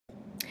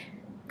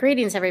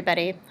Greetings,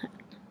 everybody.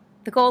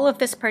 The goal of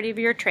this part of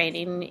your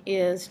training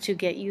is to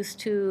get used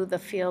to the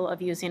feel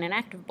of using an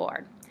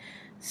Activboard.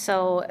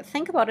 So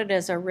think about it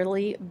as a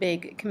really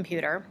big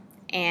computer,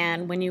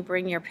 and when you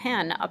bring your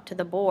pen up to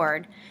the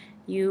board,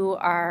 you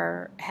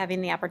are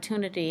having the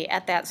opportunity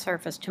at that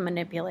surface to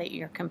manipulate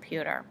your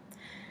computer.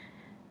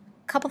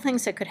 A couple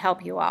things that could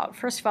help you out.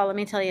 First of all, let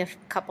me tell you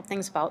a couple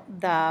things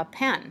about the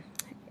pen.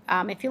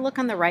 If you look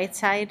on the right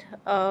side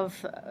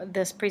of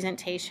this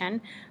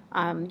presentation,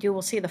 you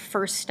will see the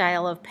first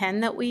style of pen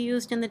that we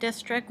used in the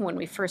district when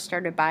we first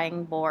started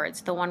buying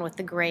boards, the one with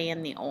the gray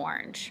and the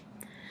orange.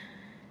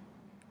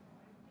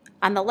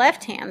 On the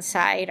left-hand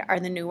side are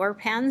the newer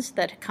pens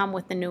that come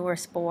with the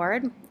newest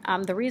board.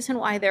 The reason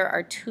why there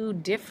are two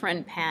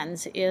different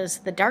pens is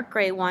the dark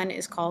gray one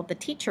is called the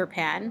teacher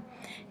pen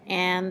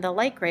and the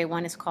light gray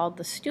one is called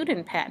the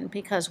student pen,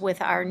 because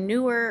with our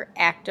newer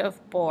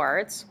active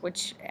boards,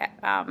 which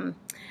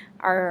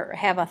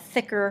have a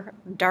thicker,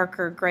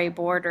 darker gray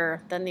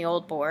border than the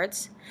old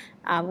boards,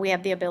 we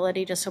have the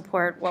ability to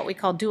support what we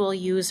call dual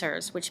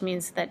users, which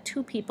means that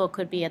two people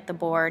could be at the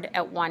board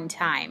at one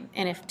time.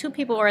 And if two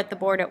people are at the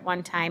board at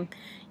one time,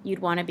 you'd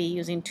want to be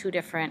using two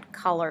different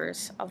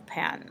colors of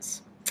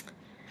pens.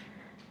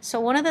 So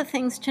one of the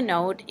things to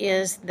note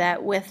is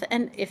that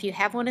if you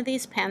have one of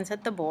these pens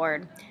at the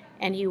board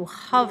and you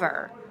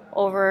hover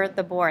over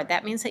the board,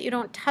 that means that you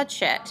don't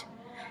touch it.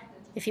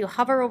 If you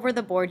hover over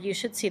the board, you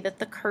should see that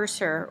the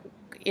cursor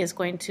is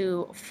going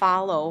to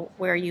follow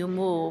where you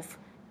move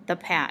the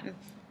pen.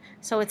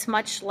 So it's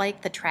much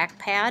like the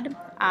trackpad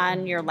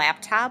on your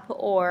laptop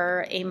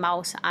or a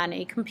mouse on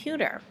a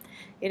computer.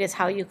 It is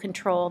how you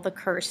control the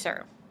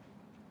cursor.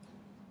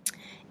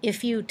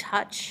 If you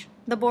touch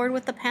the board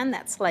with the pen,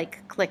 that's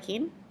like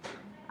clicking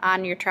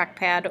on your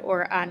trackpad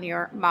or on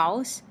your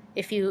mouse.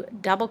 If you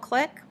double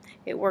click,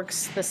 it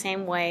works the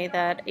same way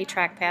that a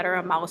trackpad or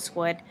a mouse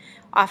would.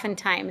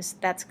 Oftentimes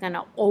that's going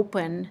to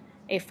open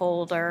a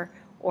folder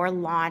or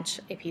launch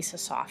a piece of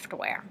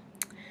software.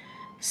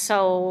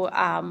 So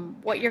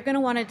what you're going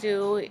to want to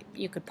do,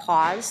 you could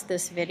pause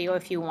this video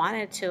if you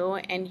wanted to,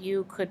 and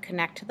you could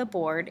connect to the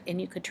board and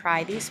you could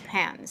try these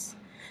pens.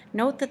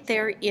 Note that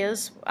there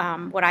is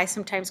what I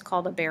sometimes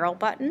call the barrel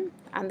button.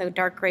 On the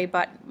dark gray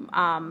button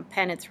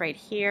pen, it's right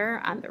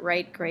here. On the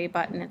right gray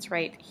button, it's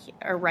right here,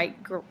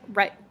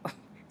 or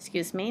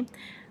excuse me.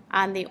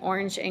 On the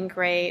orange and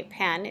gray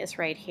pen is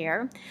right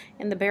here.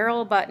 And the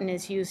barrel button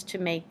is used to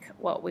make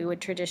what we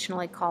would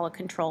traditionally call a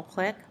control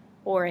click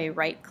or a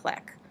right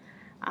click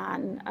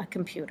on a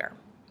computer.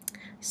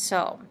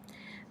 So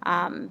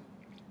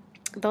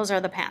those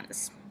are the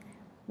pens.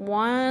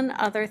 One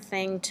other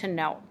thing to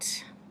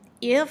note.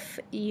 If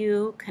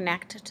you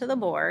connect to the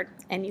board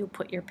and you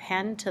put your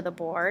pen to the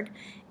board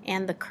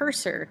and the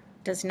cursor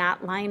does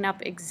not line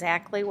up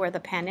exactly where the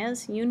pen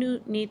is, you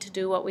need to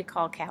do what we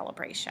call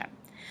calibration.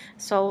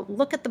 So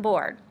look at the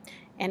board,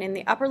 and in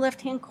the upper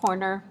left hand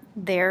corner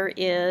there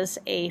is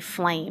a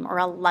flame or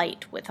a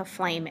light with a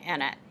flame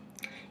in it.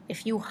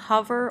 If you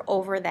hover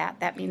over that,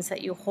 that means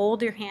that you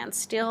hold your hand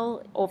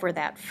still over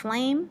that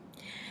flame.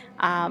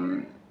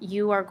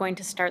 You are going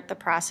to start the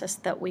process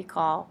that we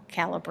call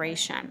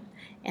calibration.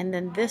 And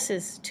then this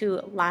is to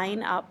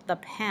line up the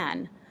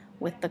pen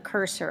with the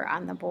cursor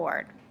on the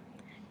board.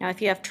 Now if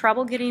you have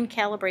trouble getting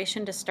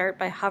calibration to start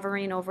by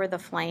hovering over the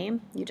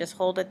flame, you just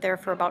hold it there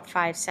for about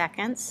 5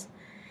 seconds.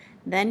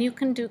 Then you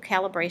can do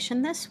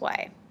calibration this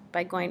way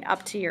by going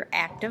up to your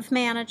Active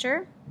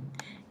Manager.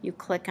 You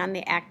click on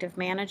the Active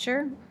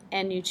Manager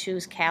and you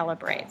choose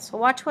Calibrate. So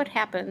watch what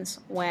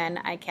happens when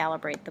I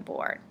calibrate the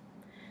board.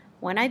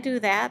 When I do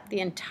that, the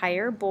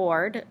entire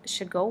board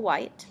should go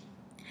white,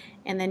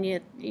 and then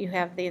you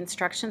have the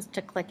instructions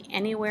to click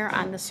anywhere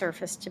on the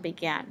surface to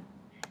begin.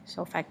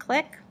 So if I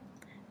click,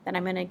 then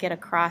I'm going to get a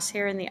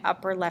crosshair in the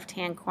upper left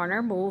hand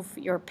corner. Move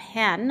your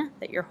pen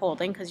that you're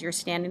holding because you're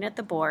standing at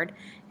the board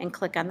and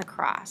click on the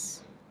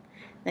cross.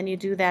 Then you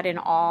do that in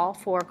all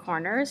 4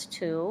 corners,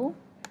 2,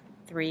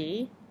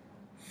 3,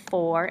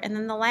 4, and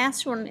then the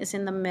last one is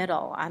in the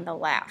middle on the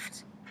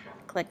left.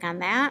 Click on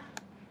that,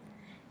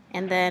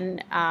 and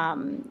then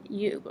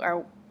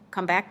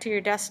come back to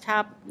your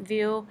desktop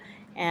view,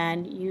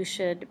 and you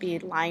should be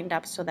lined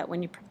up so that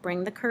when you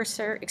bring the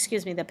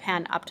the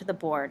pen up to the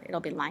board, it'll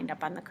be lined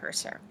up on the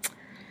cursor.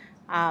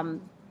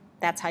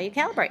 That's how you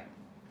calibrate.